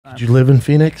Did you live in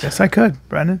Phoenix? Yes, I could,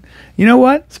 Brendan. You know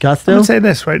what? Scottsdale? I'm going to say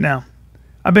this right now.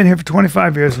 I've been here for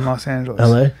 25 years in Los Angeles.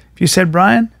 LA? If you said,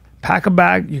 Bryan, pack a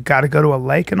bag, you got to go to a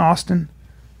lake in Austin,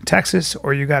 Texas,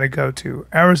 or you got to go to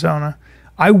Arizona,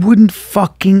 I wouldn't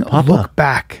fucking look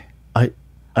back. I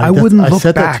wouldn't look back. I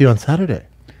said that to you on Saturday.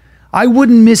 I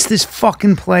wouldn't miss this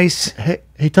fucking place. Hey,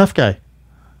 tough guy.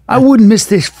 I wouldn't miss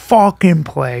this fucking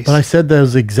place. But I said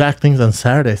those exact things on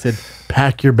Saturday. I said,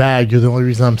 pack your bag. You're the only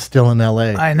reason I'm still in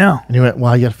LA. I know. And you went,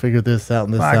 well, you got to figure this out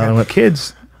and this out. I got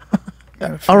kids.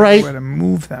 All right. Where to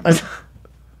move them. But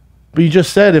you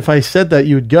just said if I said that,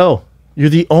 you would go. You're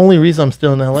the only reason I'm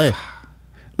still in LA.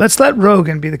 Let's let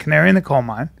Rogan be the canary in the coal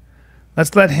mine.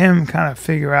 Let's let him kind of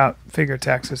figure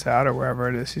Texas out or wherever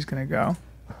it is he's going to go.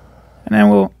 And then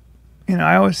we'll,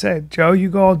 I always say, Joe, you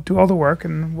go do all the work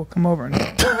and we'll come over.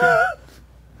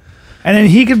 And then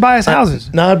he could buy us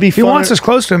houses. No, it'd be if he wants us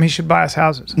close to him, he should buy us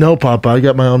houses. No, Papa, I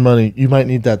got my own money. You might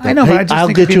need that, though. I know, but I just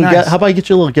think it'd be nice. How about I get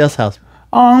you a little guest house?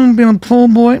 I'm being a pool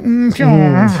boy. An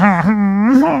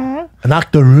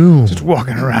octoroom. Just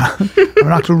walking around.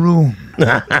 An octoroom.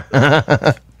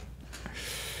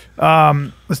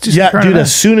 Let's just dude,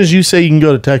 as soon as you say you can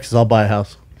go to Texas, I'll buy a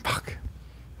house. Fuck.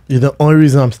 You're the only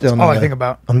reason I'm still in LA. All I think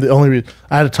about. I'm the only reason.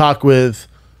 I had a talk with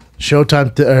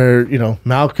Showtime,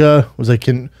 Malka was like,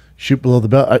 can shoot below the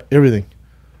belt, everything.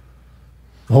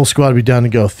 The whole squad would be down to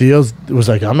go. Theo was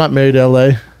like, I'm not married to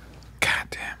LA. God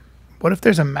damn. What if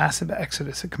there's a massive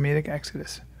exodus, a comedic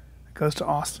exodus that goes to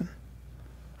Austin?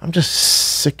 I'm just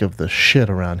sick of the shit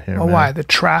around here. Oh, man. Why? The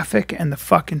traffic and the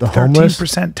fucking the 13%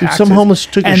 taxes. Dude, some homeless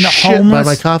took a shit by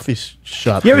my coffee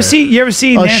shop. You ever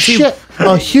see Nancy? Shit.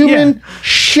 A human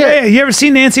shit. Yeah, you ever see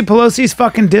Nancy Pelosi's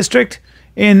fucking district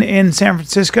in San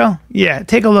Francisco? Yeah,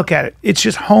 take a look at it. It's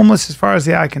just homeless as far as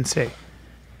the eye can see.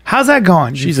 How's that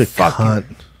going? She's a cunt.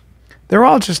 They're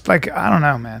all just like, I don't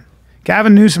know, man.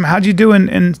 Gavin Newsom, how'd you do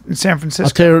in San Francisco?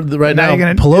 I'll tell you right now,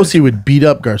 Pelosi would beat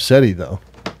up Garcetti, though.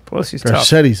 Pelosi's tough.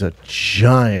 Garcetti's a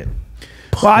giant.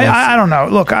 Well, I don't know.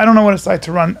 Look, I don't know what it's like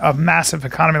to run a massive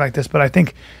economy like this, but I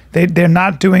think they're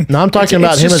not doing. No, I'm talking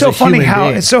about him as a human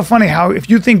being. It's so funny how if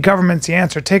you think government's the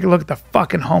answer, take a look at the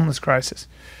fucking homeless crisis.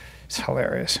 It's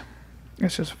hilarious.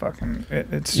 It's just fucking.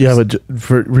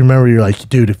 Remember, you're like,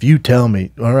 dude. If you tell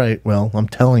me, all right, well, I'm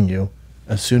telling you.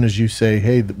 As soon as you say,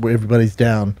 hey, everybody's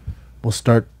down, we'll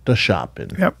start the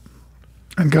shopping. Yep.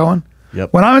 And going.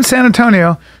 Yep. When I'm in San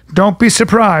Antonio, don't be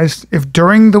surprised if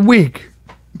during the week,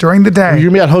 during the day, you're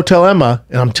gonna be at Hotel Emma,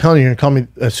 and I'm telling you, you're gonna call me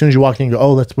as soon as you walk in and go,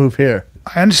 oh, let's move here.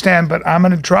 I understand, but I'm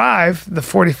going to drive the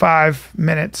 45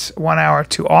 minutes, 1 hour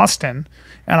to Austin,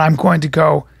 and I'm going to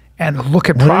go and look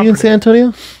at property. Are you in San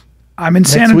Antonio? I'm in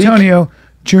San Antonio,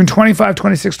 June 25,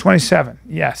 26, 27.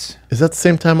 Yes. Is that the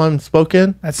same time I'm in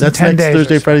Spokane? That's 10 days.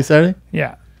 Thursday, Friday, Saturday?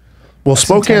 Yeah. Well,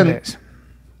 Spokane,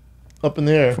 up in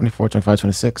the air. 24, 25,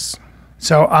 26.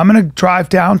 So I'm going to drive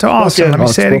down to Austin. Let me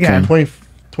say it again.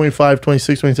 25,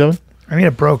 26, 27? I need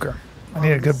a broker. I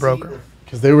need a good broker.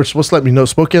 Because they were supposed to let me know.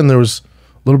 Spokane, there was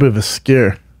a little bit of a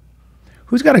scare.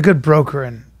 Who's got a good broker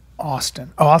in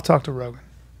Austin? Oh, I'll talk to Rogan.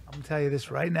 I'm going to tell you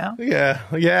this right now.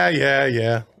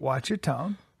 Yeah. Watch your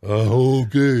tone.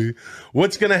 Okay.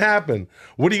 What's going to happen?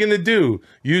 What are you going to do?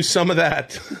 Use some of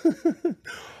that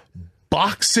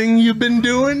boxing you've been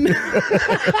doing?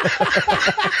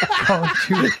 Don't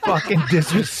you fucking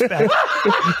disrespect.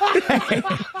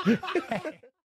 Hey.